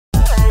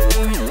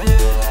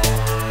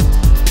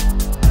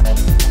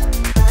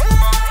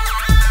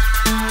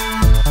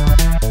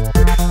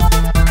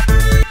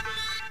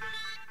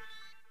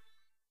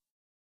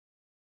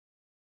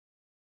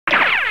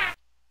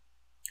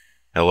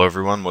Hello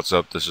everyone, what's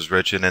up? This is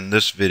Rich, and in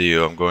this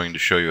video I'm going to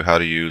show you how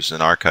to use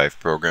an archive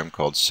program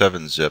called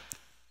 7-Zip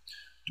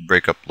to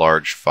break up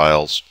large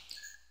files,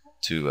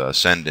 to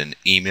send an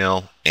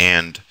email,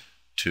 and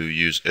to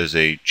use as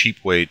a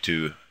cheap way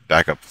to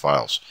back up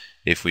files.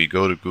 If we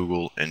go to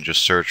Google and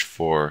just search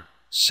for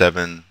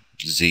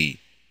 7Z,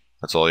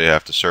 that's all you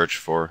have to search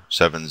for.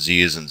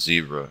 7Z as in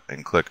zebra,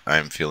 and click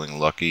I'm feeling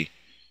lucky.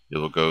 It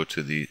will go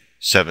to the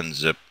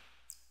 7-Zip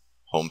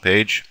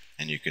homepage,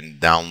 and you can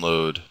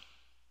download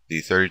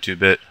the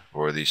 32-bit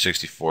or the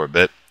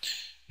 64-bit.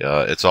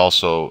 It's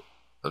also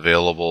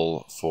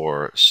available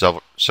for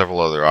several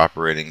other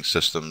operating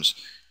systems.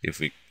 If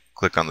we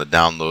click on the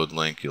download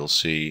link, you'll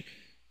see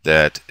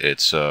that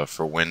it's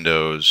for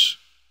Windows,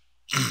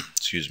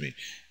 excuse me,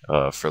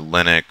 for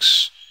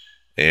Linux,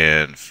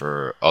 and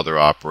for other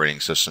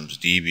operating systems,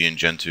 Debian,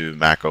 Gentoo,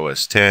 Mac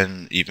OS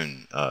X,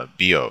 even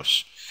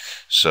BIOS.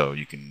 So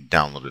you can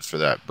download it for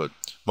that. But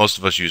most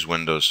of us use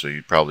Windows, so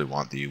you probably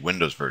want the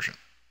Windows version.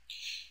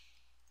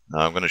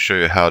 Now I'm going to show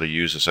you how to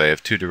use this. I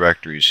have two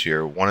directories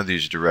here. One of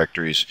these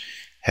directories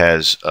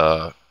has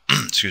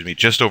excuse me,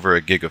 just over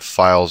a gig of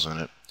files in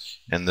it,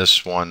 and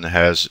this one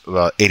has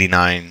about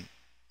 89,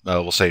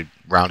 we'll say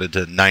rounded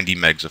to 90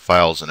 megs of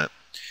files in it.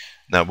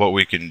 Now what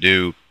we can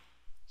do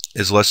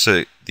is, let's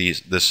say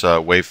this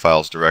WAV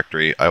files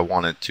directory, I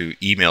wanted to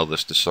email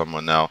this to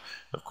someone. Now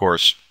of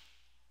course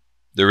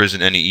there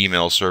isn't any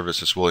email service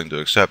that's willing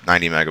to accept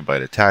 90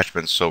 megabyte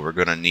attachments, so we're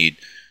going to need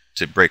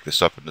to break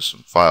this up into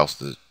some files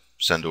to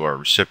send to our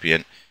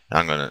recipient. And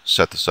I'm going to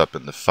set this up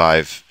into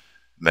 5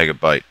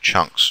 megabyte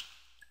chunks.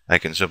 I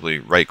can simply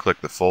right click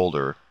the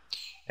folder,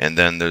 and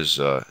then there's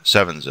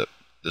 7-Zip.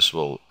 This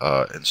will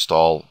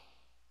install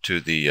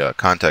to the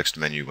context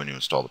menu when you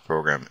install the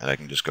program, and I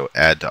can just go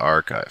add to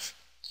archive.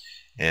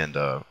 And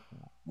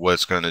what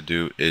it's going to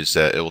do is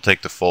that it will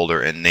take the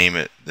folder and name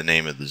it the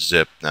name of the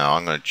zip. Now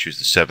I'm going to choose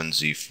the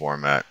 7Z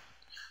format,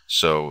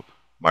 so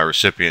my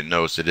recipient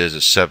knows it is a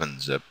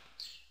 7-Zip.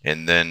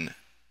 And then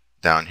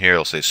down here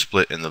it'll say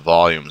split in the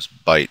volumes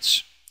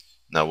bytes.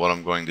 Now what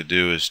I'm going to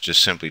do is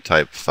just simply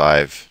type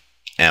 5M,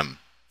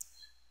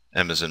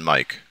 M as in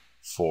Mike,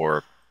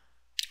 for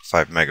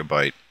 5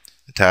 megabyte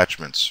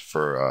attachments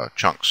for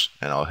chunks,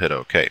 and I'll hit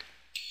OK.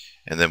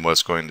 And then what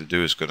it's going to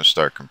do is going to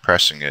start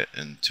compressing it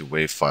into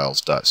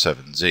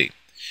wavefiles.7z.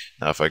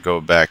 Now if I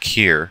go back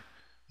here,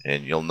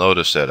 and you'll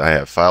notice that I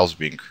have files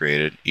being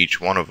created,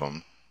 each one of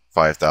them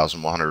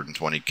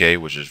 5120K,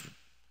 which is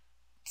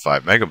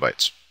 5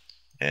 megabytes.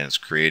 And it's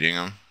creating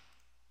them.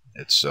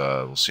 It's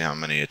we'll see how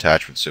many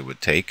attachments it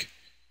would take.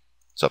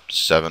 It's up to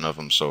 7 of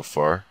them so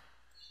far.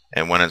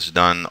 And when it's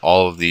done,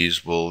 all of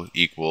these will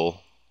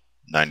equal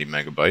 90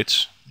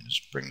 megabytes.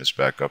 Just bring this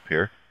back up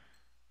here.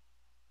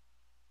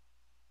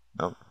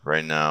 Nope.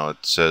 Right now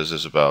it says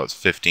there's about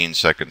 15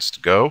 seconds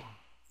to go.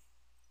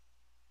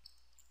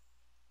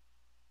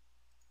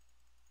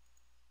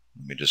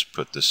 Let me just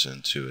put this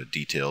into a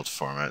detailed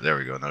format. There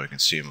we go. Now we can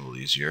see them a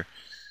little easier.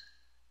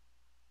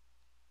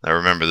 Now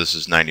remember, this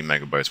is 90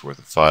 megabytes worth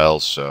of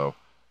files, so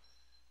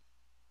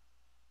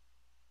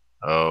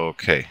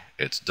okay,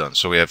 it's done.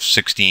 So we have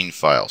 16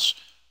 files,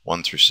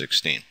 1 through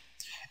 16.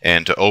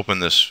 And to open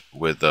this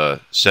with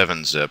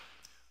 7-Zip,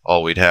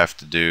 all we'd have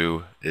to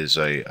do is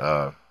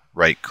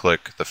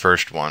right-click the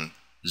first one,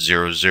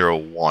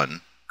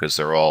 001, because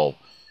they're all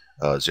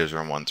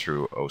 001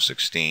 through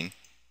 016,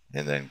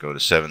 and then go to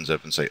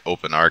 7-Zip and say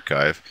Open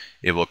Archive.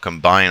 It will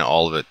combine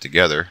all of it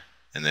together,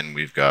 and then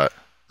we've got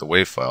the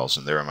WAV files,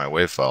 and there are my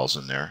WAV files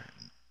in there,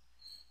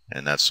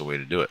 and that's the way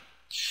to do it.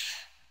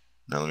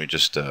 Now let me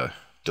just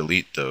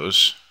delete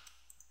those.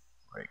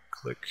 Right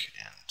click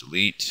and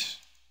delete.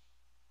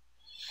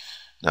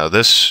 Now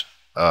this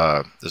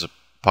is a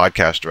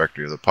podcast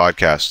directory of the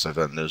podcasts I've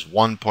done. There's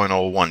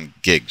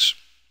 1.01 gigs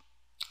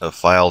of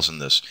files in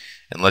this,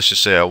 and let's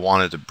just say I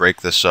wanted to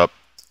break this up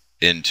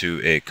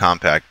into a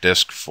compact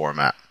disc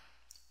format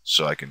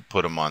so I can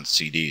put them on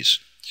CDs.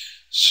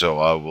 So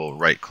I will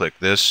right click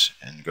this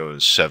and go to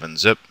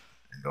 7-Zip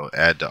and go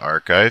add to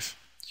archive,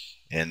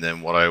 and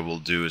then what I will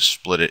do is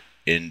split it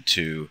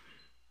into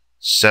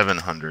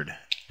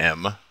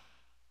 700M,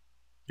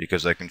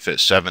 because I can fit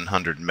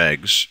 700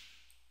 megs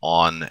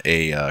on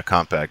a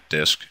compact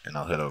disc, and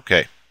I'll hit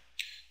OK.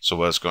 So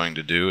what it's going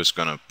to do is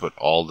going to put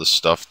all this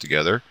stuff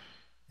together,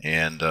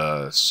 and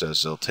it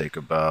says it'll take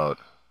about,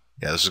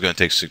 this is going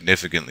to take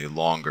significantly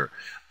longer,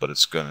 but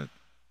it's going to,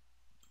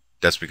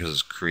 that's because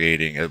it's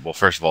creating, well,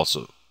 first of all, it's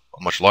a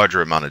much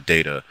larger amount of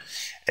data,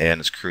 and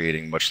it's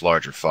creating much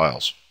larger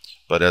files.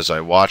 But as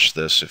I watch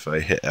this, if I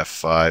hit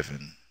F5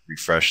 and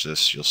refresh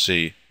this, you'll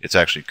see it's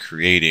actually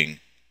creating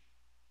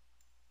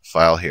a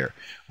file here.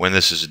 When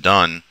this is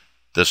done,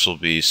 this will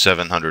be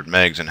 700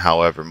 megs, and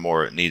however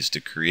more it needs to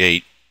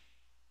create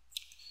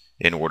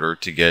in order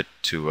to get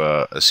to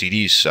a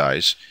CD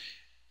size.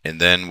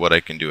 And then what I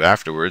can do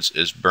afterwards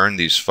is burn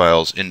these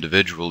files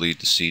individually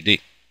to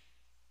CD.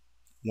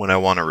 When I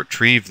want to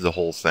retrieve the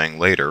whole thing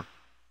later,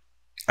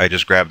 I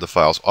just grab the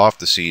files off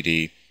the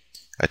CD,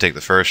 I take the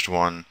first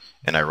one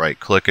and I right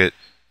click it,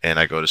 and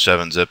I go to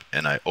 7-zip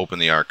and I open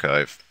the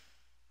archive,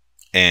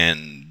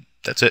 and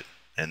that's it.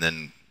 And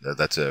then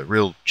that's a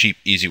real cheap,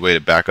 easy way to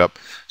back up.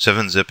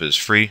 7-zip is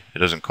free; it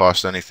doesn't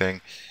cost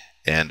anything,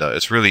 and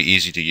it's really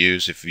easy to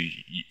use. If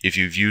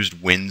you've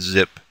used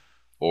WinZip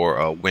or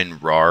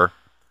WinRAR,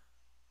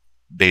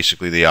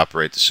 basically they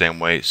operate the same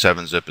way.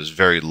 7-zip is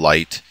very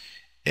light,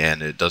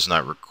 and it does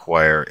not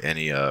require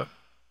any.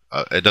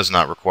 It does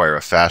not require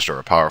a fast or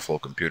a powerful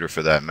computer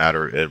for that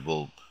matter. It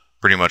will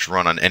pretty much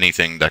run on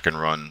anything that can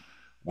run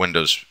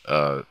Windows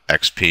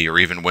XP or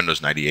even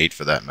Windows 98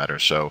 for that matter.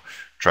 So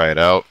try it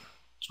out.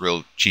 It's a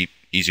real cheap,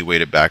 easy way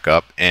to back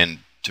up and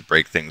to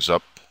break things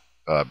up,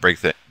 break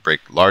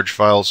large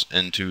files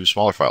into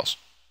smaller files.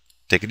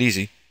 Take it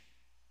easy.